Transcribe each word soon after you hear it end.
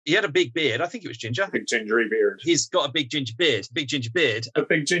He had a big beard. I think it was ginger. Big gingery beard. He's got a big ginger beard. Big ginger beard. A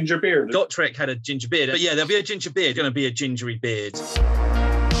big ginger beard. Gotrek had a ginger beard. But yeah, there'll be a ginger beard. Going to be a gingery beard.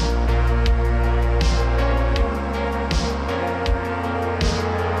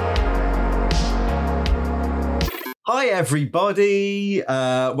 Hi everybody,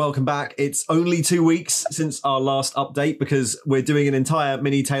 welcome back. It's only 2 weeks since our last update because we're doing an entire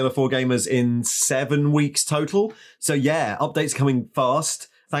mini Tale of Four Gamers in 7 weeks total. So yeah, updates coming fast.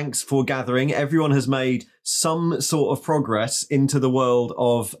 Thanks for gathering. Everyone has made some sort of progress into the world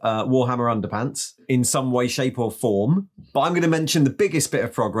of Warhammer Underpants in some way, shape or form. But I'm going to mention the biggest bit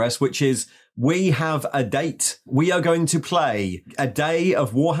of progress, which is we have a date. We are going to play a day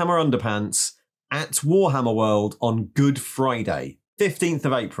of Warhammer Underpants at Warhammer World on Good Friday, 15th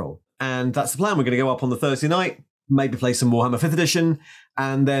of April. And that's the plan. We're going to go up on the Thursday night, maybe play some Warhammer 5th edition,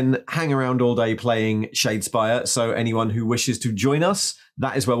 and then hang around all day playing Shadespire. So anyone who wishes to join us,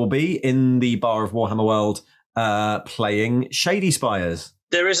 that is where we'll be, in the bar of Warhammer World, playing Shady Spires.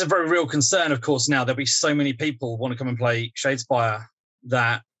 There is a very real concern, of course, now. There'll be so many people want to come and play Shadespire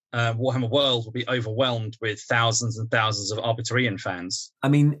that Warhammer World will be overwhelmed with thousands and thousands of Arbitorian fans. I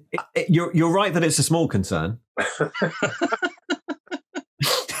mean, you're right that it's a small concern.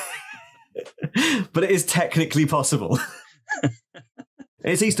 But it is technically possible.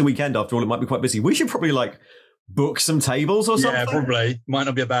 It's Easter weekend after all, it might be quite busy. We should probably book some tables or something. Yeah, probably. Might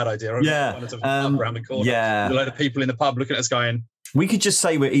not be a bad idea. Yeah. Around the corner. Yeah. A load of people in the pub looking at us going, we could just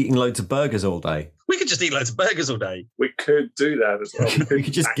say we're eating loads of burgers all day. We could just eat loads of burgers all day. We could do that as well. We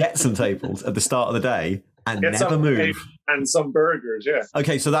could just get some tables at the start of the day and never move. And some burgers, yeah.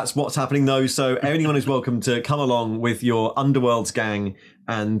 Okay, so that's what's happening though. So anyone is welcome to come along with your Underworlds gang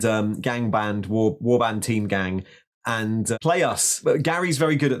and gang band, warband team gang, and play us. But Gary's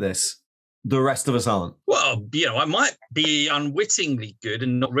very good at this. The rest of us aren't. Well, I might be unwittingly good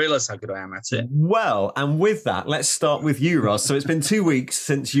and not realise how good I am at it. Well, and with that, let's start with you, Russ. So it's been 2 weeks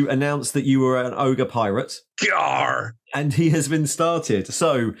since you announced that you were an ogre pirate. Gar! And he has been started.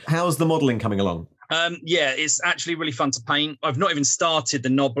 So how's the modelling coming along? Yeah, it's actually really fun to paint. I've not even started the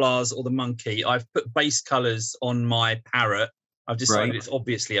Noblars or the monkey. I've put base colours on my parrot. I've decided It's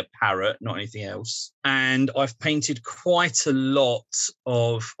obviously a parrot, not anything else. And I've painted quite a lot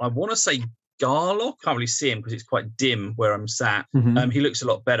of, I want to say, Garlock. Can't really see him because it's quite dim where I'm sat. Mm-hmm. He looks a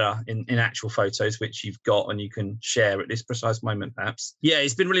lot better in actual photos, which you've got and you can share at this precise moment, perhaps. Yeah,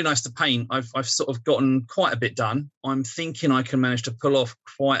 it's been really nice to paint. I've sort of gotten quite a bit done. I'm thinking I can manage to pull off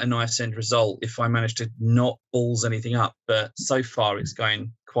quite a nice end result if I manage to not balls anything up. But so far, it's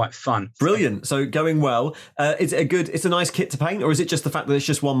going quite fun. Brilliant. So going well. Is it it's a nice kit to paint, or is it just the fact that it's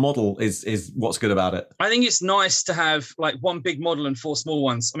just one model is what's good about it? I think it's nice to have one big model and 4 small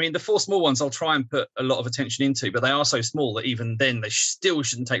ones. I mean, the 4 small ones I'll try and put a lot of attention into, but they are so small that even then they still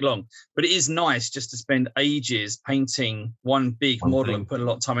shouldn't take long. But it is nice just to spend ages painting one big model and put a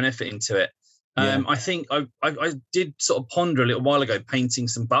lot of time and effort into it. Yeah. I think I did sort of ponder a little while ago painting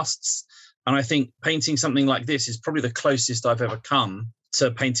some busts, and I think painting something like this is probably the closest I've ever come to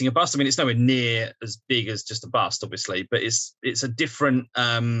painting a bust. I mean, it's nowhere near as big as just a bust, obviously, but it's a different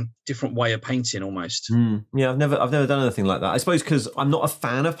way of painting almost. Yeah, I've never done anything like that. I suppose because I'm not a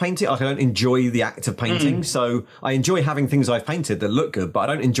fan of painting. I don't enjoy the act of painting. So I enjoy having things I've painted that look good, but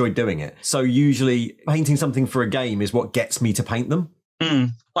I don't enjoy doing it. So usually painting something for a game is what gets me to paint them.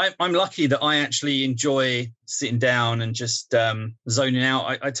 I'm lucky that I actually enjoy sitting down and just zoning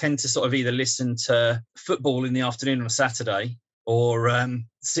out. I tend to sort of either listen to football in the afternoon on a Saturday, or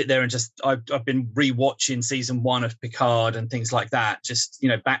sit there and just, I've been rewatching season 1 of Picard and things like that. Just,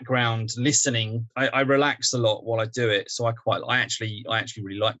 background listening. I relax a lot while I do it. So I actually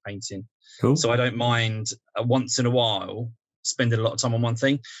really like painting. Cool. So I don't mind once in a while spending a lot of time on one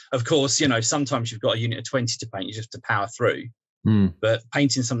thing. Of course, sometimes you've got a unit of 20 to paint. You just have to power through. But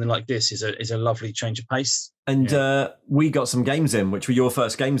painting something like this is a lovely change of pace. And we got some games in, which were your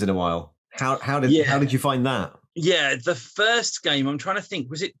first games in a while. How did you find that? Yeah, the first game, I'm trying to think,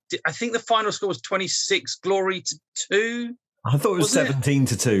 I think the final score was 26 glory to 2. I thought it was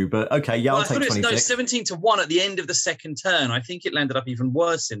 17-2, but okay, yeah, I'll take 26. 17-1 at the end of the second turn. I think it landed up even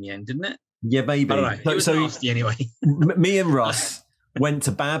worse in the end, didn't it? Yeah, maybe. I don't know. It was nasty anyway. Me and Russ went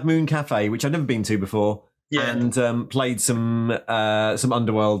to Bad Moon Cafe, which I'd never been to before, and played some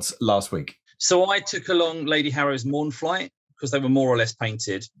Underworlds last week. So I took along Lady Harrow's Mournflight, because they were more or less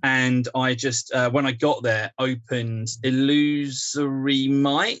painted. And I just, when I got there, opened Illusory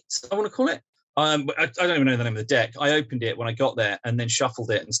Might, I want to call it. I don't even know the name of the deck. I opened it when I got there and then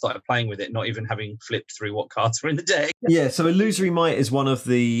shuffled it and started playing with it, not even having flipped through what cards were in the deck. Yeah, so Illusory Might is one of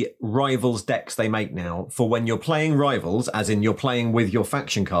the Rivals decks they make now for when you're playing Rivals, as in you're playing with your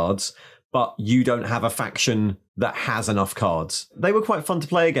faction cards, but you don't have a faction that has enough cards. They were quite fun to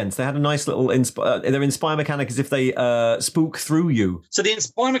play against. They had a nice little their Inspire mechanic is if they spook through you. So the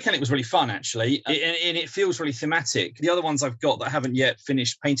Inspire mechanic was really fun, actually, and it feels really thematic. The other ones I've got that I haven't yet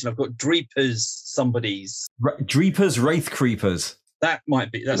finished painting, I've got Dreepers, somebody's. Dreepers, Wraith Creepers. That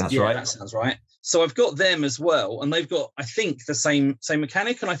might be. That's right. That sounds right. So I've got them as well, and they've got, I think, the same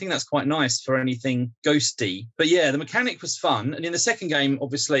mechanic, and I think that's quite nice for anything ghosty. But yeah, the mechanic was fun, and in the second game,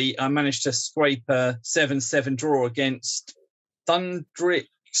 obviously, I managed to scrape a 7-7 draw against Thundrix.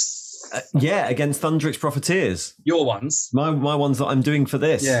 Against Thundrix Profiteers. Your ones. My ones that I'm doing for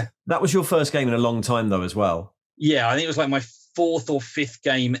this. Yeah. That was your first game in a long time, though, as well. Yeah, I think it was like my 4th or 5th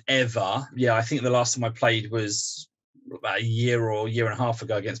game ever. Yeah, I think the last time I played was about a year or a year and a half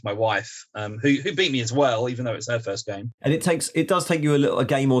ago against my wife, who beat me as well, even though it's her first game. And it does take you a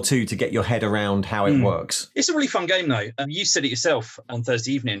game or two to get your head around how it works. It's a really fun game, though. You said it yourself on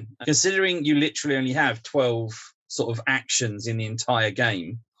Thursday evening. Considering you literally only have 12 sort of actions in the entire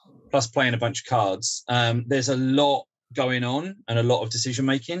game, plus playing a bunch of cards, there's a lot going on and a lot of decision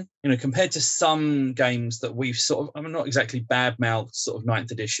making, compared to some games that we've sort of, I'm not exactly bad-mouthed sort of 9th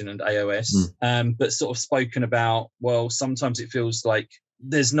edition and AOS, but sort of spoken about, well, sometimes it feels like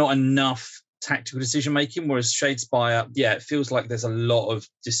there's not enough tactical decision making, whereas Shadespire, it feels like there's a lot of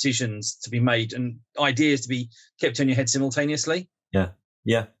decisions to be made and ideas to be kept in your head simultaneously.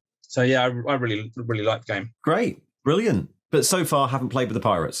 Yeah. So I really, really like the game. Great. Brilliant. But so far, haven't played with the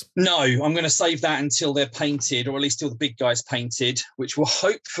Pirates. No, I'm going to save that until they're painted, or at least till the big guy's painted, which will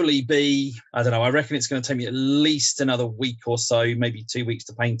hopefully be, I don't know, I reckon it's going to take me at least another week or so, maybe 2 weeks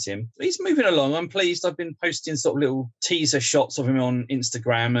to paint him. He's moving along. I'm pleased. I've been posting sort of little teaser shots of him on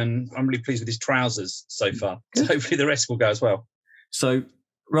Instagram, and I'm really pleased with his trousers so far. So hopefully the rest will go as well. So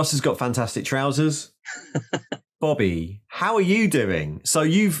Russ has got fantastic trousers. Bobbie, how are you doing? So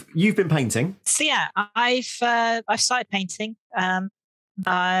you've been painting. So yeah, I've started painting.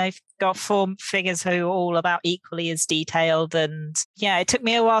 I've got 4 figures who are all about equally as detailed, and it took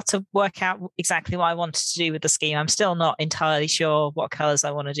me a while to work out exactly what I wanted to do with the scheme. I'm still not entirely sure what colours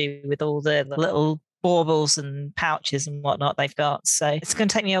I want to do with all the little baubles and pouches and whatnot they've got. So it's going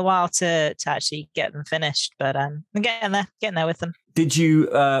to take me a while to actually get them finished, but I'm getting there with them. Did you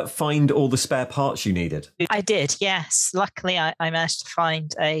find all the spare parts you needed? I did, yes. Luckily, I managed to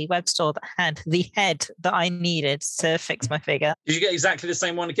find a web store that had the head that I needed to fix my figure. Did you get exactly the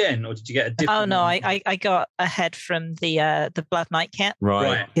same one again, or did you get a different one? Oh, no, I got a head from the Blood Knight kit.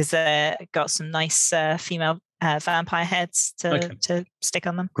 Right. Because got some nice female vampire heads to stick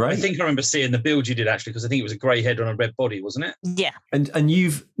on them. Great. I think I remember seeing the build you did, actually, because I think it was a grey head on a red body, wasn't it? Yeah. And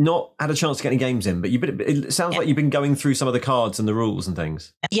you've not had a chance to get any games in, but it sounds like you've been going through some of the cards and the rules and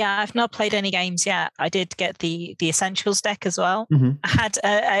things. Yeah, I've not played any games yet. I did get the Essentials deck as well. Mm-hmm. I had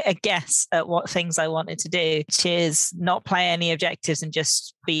a guess at what things I wanted to do, which is not play any objectives and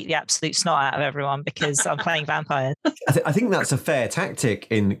just beat the absolute snot out of everyone because I'm playing vampires. I think that's a fair tactic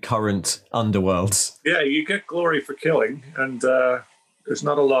in current Underworlds. Yeah, you get glory for killing, and there's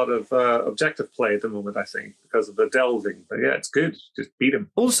not a lot of objective play at the moment, I think, because of the delving. But yeah, it's good. Just beat him.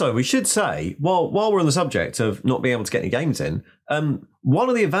 Also, we should say, while we're on the subject of not being able to get any games in, one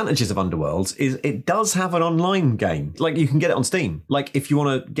of the advantages of Underworlds is it does have an online game. Like, you can get it on Steam. Like, if you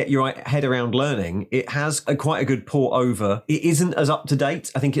want to get your head around learning, it has quite a good port over. It isn't as up to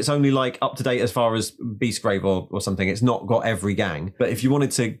date. I think it's only like up to date as far as Beastgrave or something. It's not got every gang. But if you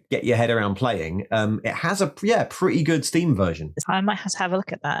wanted to get your head around playing, it has a pretty good Steam version. I might have to have a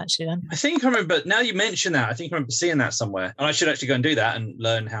look at that, actually, then. I think I remember, now you mention that, I think I remember seeing that somewhere. And I should actually go and do that and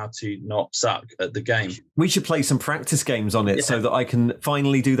learn how to not suck at the game. We should play some practice games on it so that I can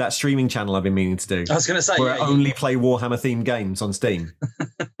finally do that streaming channel I've been meaning to do. I was going to say, where I only play Warhammer themed games on Steam.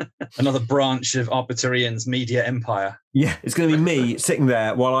 Another branch of Arbitorian's media empire. Yeah, it's going to be me sitting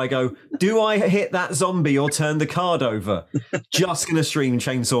there while I go, do I hit that zombie or turn the card over? Just going to stream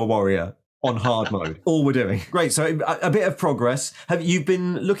Chainsaw Warrior on hard mode. All we're doing. Great. So a bit of progress. Have you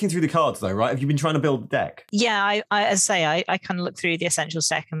been looking through the cards though, right? Have you been trying to build the deck? Yeah, I as I say, I kind of looked through the Essentials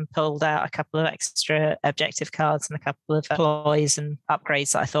deck and pulled out a couple of extra objective cards and a couple of ploys and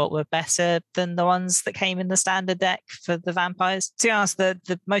upgrades that I thought were better than the ones that came in the standard deck for the vampires. To be honest,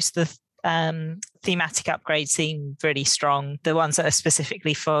 the most of the thematic upgrades seem really strong. The ones that are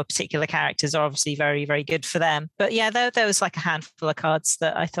specifically for particular characters are obviously very, very good for them. But yeah, there was like a handful of cards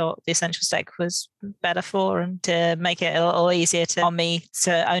that I thought the Essentials deck was better for, and to make it a little easier on me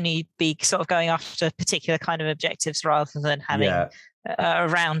to only be sort of going after particular kind of objectives rather than having a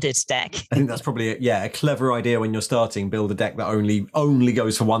rounded deck. I think that's probably a clever idea when you're starting. Build a deck that only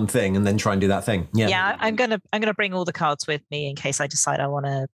goes for one thing, and then try and do that thing. Yeah, I'm gonna bring all the cards with me in case I decide I want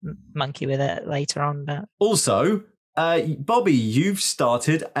to monkey with it later on. But also, Bobbie, you've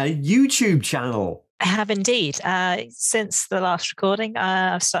started a YouTube channel. I have indeed. Since the last recording,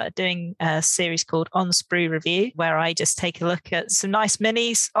 I've started doing a series called On Sprue Review, where I just take a look at some nice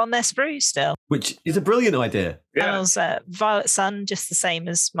minis on their sprues still. Which is a brilliant idea. Channel's Violet Sun, just the same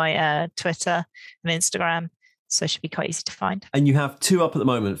as my Twitter and Instagram. So it should be quite easy to find. And you have 2 up at the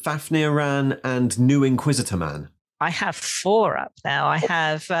moment, Fafnir Ran and New Inquisitor Man. I have 4 up now. I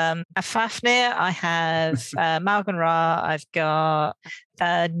have a Fafnir, I have Malgan Ra, I've got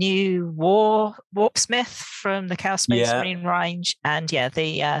a new Warpsmith from the Chaos Space Marine range, and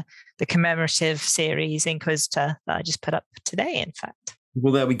the commemorative series Inquisitor that I just put up today, in fact.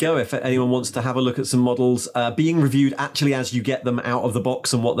 Well, there we go. If anyone wants to have a look at some models being reviewed actually as you get them out of the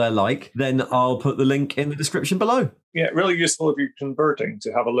box and what they're like, then I'll put the link in the description below. Yeah, really useful if you're converting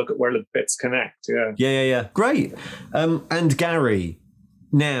to have a look at where the bits connect. Yeah. Great. And Gary,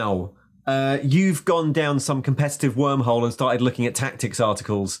 now you've gone down some competitive wormhole and started looking at tactics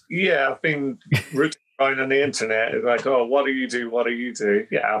articles. Yeah, I've been rooting around on the internet. It's like, oh, what do you do? What do you do?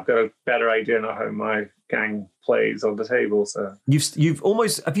 Yeah, I've got a better idea now how my gang plays on the table. So you've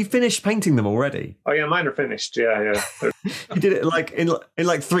almost, have you finished painting them already? Oh yeah, mine are finished. Yeah. You did it like in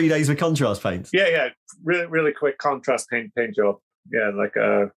 3 days with contrast paints. Yeah. Really quick contrast paint job. Yeah, like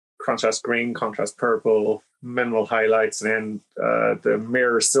contrast green, contrast purple, mineral highlights, and the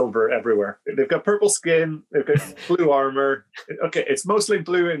mirror silver everywhere. They've got purple skin, they've got blue armor. Okay, it's mostly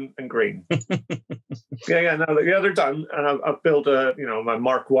blue and green. No, they're done. And I've built my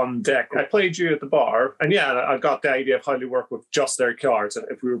Mark 1 deck. I played you at the bar, and I got the idea of how they work with just their cards. And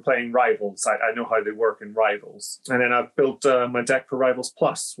if we were playing Rivals, I know how they work in Rivals. And then I've built my deck for Rivals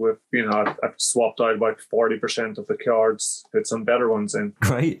Plus with, I've swapped out about 40% of the cards, put some better ones in.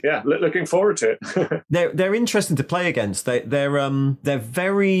 Great. Yeah, looking forward to it. They're interesting to play against. They're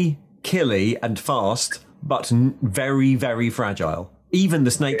very killy and fast, but very, very fragile. Even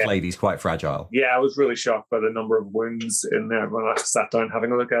the Snake Lady's quite fragile. Yeah, I was really shocked by the number of wounds in there when I sat down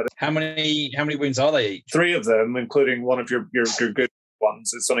having a look at it. How many wounds are they each? 3 of them, including one of your good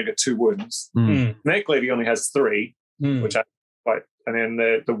ones. It's only got 2 wounds. Snake Lady only has 3, which I quite, and then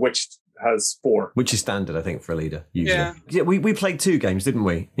the Witch has 4. Which is standard, I think, for a leader, usually. Yeah, we played 2 games, didn't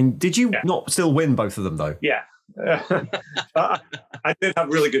we? And did you not still win both of them, though? Yeah. I did have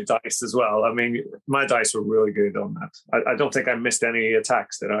really good dice as well. I mean, my dice were really good on that. I don't think I missed any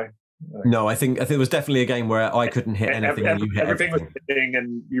attacks, did I? No, I think it was definitely a game where I couldn't hit anything and you hit everything. Was hitting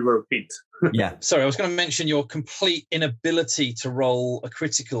and you were beat. Yeah. Sorry, I was going to mention your complete inability to roll a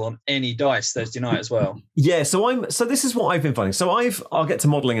critical on any dice Thursday night as well. Yeah, so this is what I've been finding. So I'll get to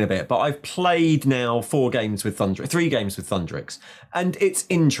modelling in a bit, but I've played now 3 games with Thundrix, and it's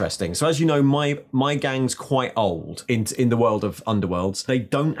interesting. So as you know, my gang's quite old in the world of Underworlds. They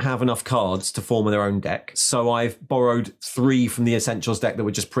don't have enough cards to form their own deck, so I've borrowed 3 from the Essentials deck that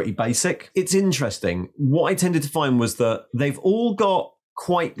were just pretty basic. It's interesting. What I tended to find was that they've all got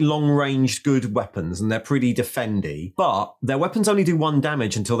quite long-ranged good weapons and they're pretty defendy, but their weapons only do 1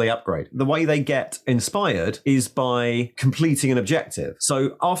 damage until they upgrade. The way they get inspired is by completing an objective.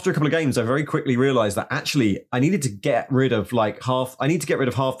 So after a couple of games, I very quickly realized that actually I needed to get rid of half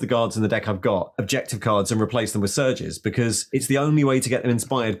the guards in the deck I've got, objective cards, and replace them with surges, because it's the only way to get them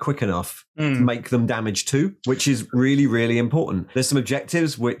inspired quick enough to make them damage 2, which is really, really important. There's some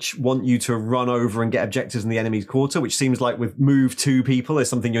objectives which want you to run over and get objectives in the enemy's quarter, which seems like with move 2 people is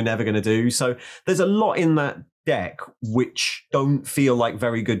something you're never going to do. So there's a lot in that deck which don't feel like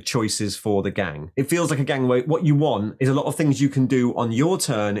very good choices for the gang. It feels like a gang where what you want is a lot of things you can do on your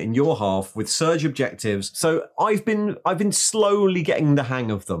turn in your half with surge objectives. So I've been slowly getting the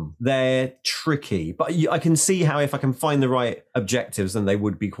hang of them. They're tricky, but I can see how if I can find the right objectives, then they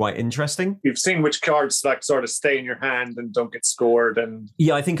would be quite interesting. You've seen which cards like sort of stay in your hand and don't get scored, and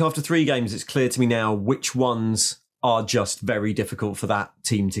yeah, I think after 3 games it's clear to me now which ones are just very difficult for that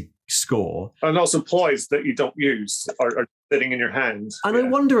team to score. And also ploys that you don't use are sitting in your hand. And I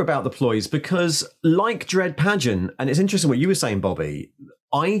wonder about the ploys, because like Dread Pageant, and it's interesting what you were saying, Bobbie,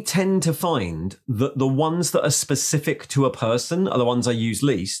 I tend to find that the ones that are specific to a person are the ones I use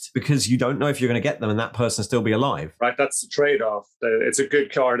least, because you don't know if you're going to get them and that person still be alive. Right, that's the trade-off. It's a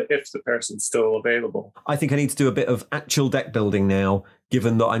good card if the person's still available. I think I need to do a bit of actual deck building now,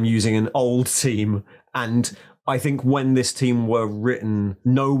 given that I'm using an old team, and I think when this team were written,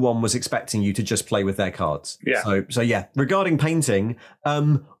 no one was expecting you to just play with their cards. Yeah. So yeah, regarding painting,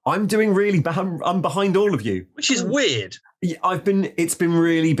 I'm doing really bad. I'm behind all of you. Which is weird. Yeah, it's been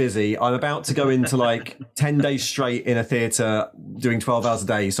really busy. I'm about to go into like 10 days straight in a theatre doing 12 hours a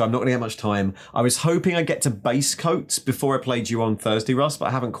day, so I'm not going to get much time. I was hoping I'd get to base coats before I played you on Thursday, Russ, but I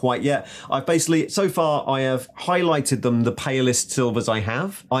haven't quite yet. I've basically, so far, I have highlighted them the palest silvers I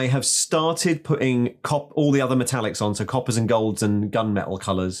have. I have started putting all the other metallics on, so coppers and golds and gunmetal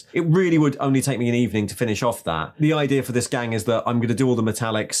colours. It really would only take me an evening to finish off that. The idea for this gang is that I'm going to do all the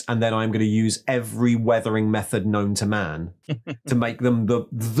metallics, and then I'm going to use every weathering method known to man to make them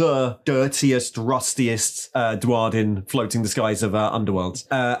the dirtiest, rustiest Dwarden floating the skies of Underworlds,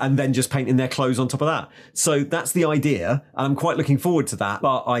 and then just painting their clothes on top of that. So that's the idea, and I'm quite looking forward to that,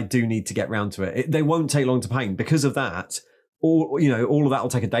 but I do need to get round to it. They won't take long to paint because of that. All of that will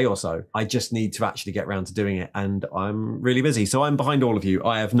take a day or so. I just need to actually get round to doing it, and I'm really busy. So I'm behind all of you.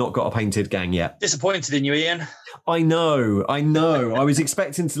 I have not got a painted gang yet. Disappointed in you, Ian. I know. I was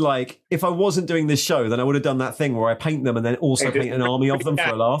expecting to, like, if I wasn't doing this show, then I would have done that thing where I paint them and then also paint an army of them for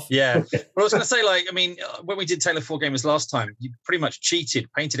a laugh. Yeah. But I was going to say, like, I mean, when we did Taylor 4 Gamers last time, you pretty much cheated,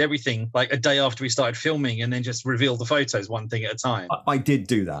 painted everything like a day after we started filming, and then just revealed the photos one thing at a time. I did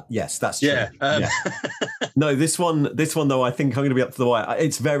do that. Yes, that's true. Yeah. No, this one though, I think I'm going to be up to the wire.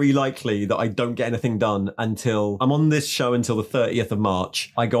 It's very likely that I don't get anything done until I'm on this show until the 30th of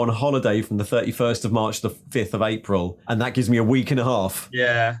March. I go on holiday from the 31st of March to the 5th of April, and that gives me a week and a half.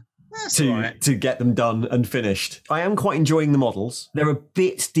 Yeah. To get them done and finished. I am quite enjoying the models. They're a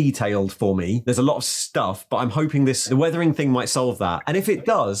bit detailed for me. There's a lot of stuff, but I'm hoping the weathering thing might solve that. And if it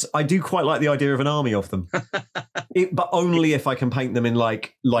does, I do quite like the idea of an army of them. But only if I can paint them in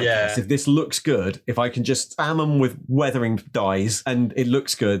like this. If this looks good, if I can just spam them with weathering dyes and it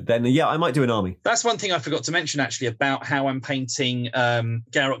looks good, then yeah, I might do an army. That's one thing I forgot to mention actually about how I'm painting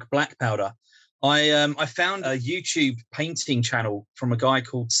Garrock Black Powder. I found a YouTube painting channel from a guy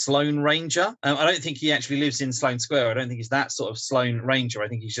called Sloan Ranger. I don't think he actually lives in Sloane Square. I don't think he's that sort of Sloan Ranger. I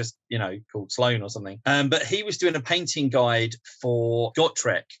think he's just, called Sloan or something. But he was doing a painting guide for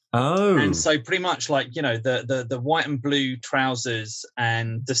Gotrek. Oh. And so pretty much like, the white and blue trousers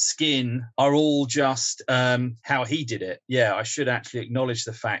and the skin are all just how he did it. Yeah, I should actually acknowledge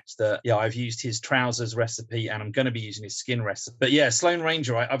the fact that, I've used his trousers recipe and I'm going to be using his skin recipe. But yeah, Sloan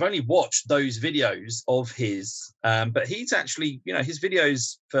Ranger, I've only watched those videos of his, but he's actually, his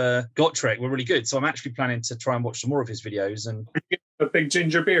videos for Gotrek were really good. So I'm actually planning to try and watch some more of his videos. And a big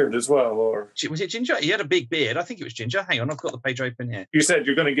ginger beard as well, or was it ginger? He had a big beard. I think it was ginger. Hang on, I've got the page open here. You said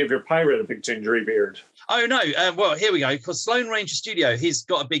you're going to give your pirate a big gingery beard. Oh no! Well, here we go. Because Sloan Ranger Studio, he's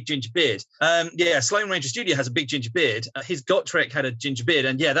got a big ginger beard. Sloan Ranger Studio has a big ginger beard. His Gotrek had a ginger beard,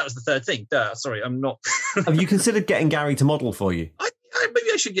 and that was the third thing. Sorry, I'm not. Have you considered getting Gary to model for you? Maybe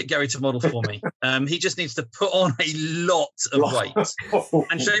I should get Gary to model for me. He just needs to put on a lot of weight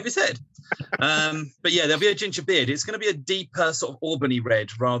and shave his head. But yeah, there'll be a ginger beard. It's going to be a deeper sort of Albany red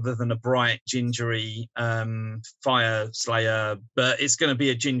rather than a bright gingery fire slayer, but it's going to be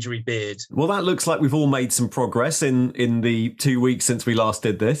a gingery beard. Well, that looks like we've all made some progress in the 2 weeks since we last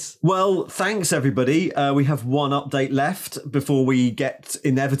did this. Well, thanks everybody. We have one update left before we get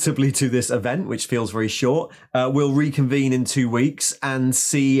inevitably to this event, which feels very short. We'll reconvene in 2 weeks and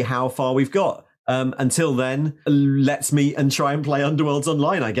see how far we've got. Until then, let's meet and try and play Underworlds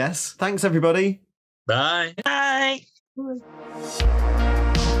online, I guess. Thanks, everybody. Bye. Bye. Bye.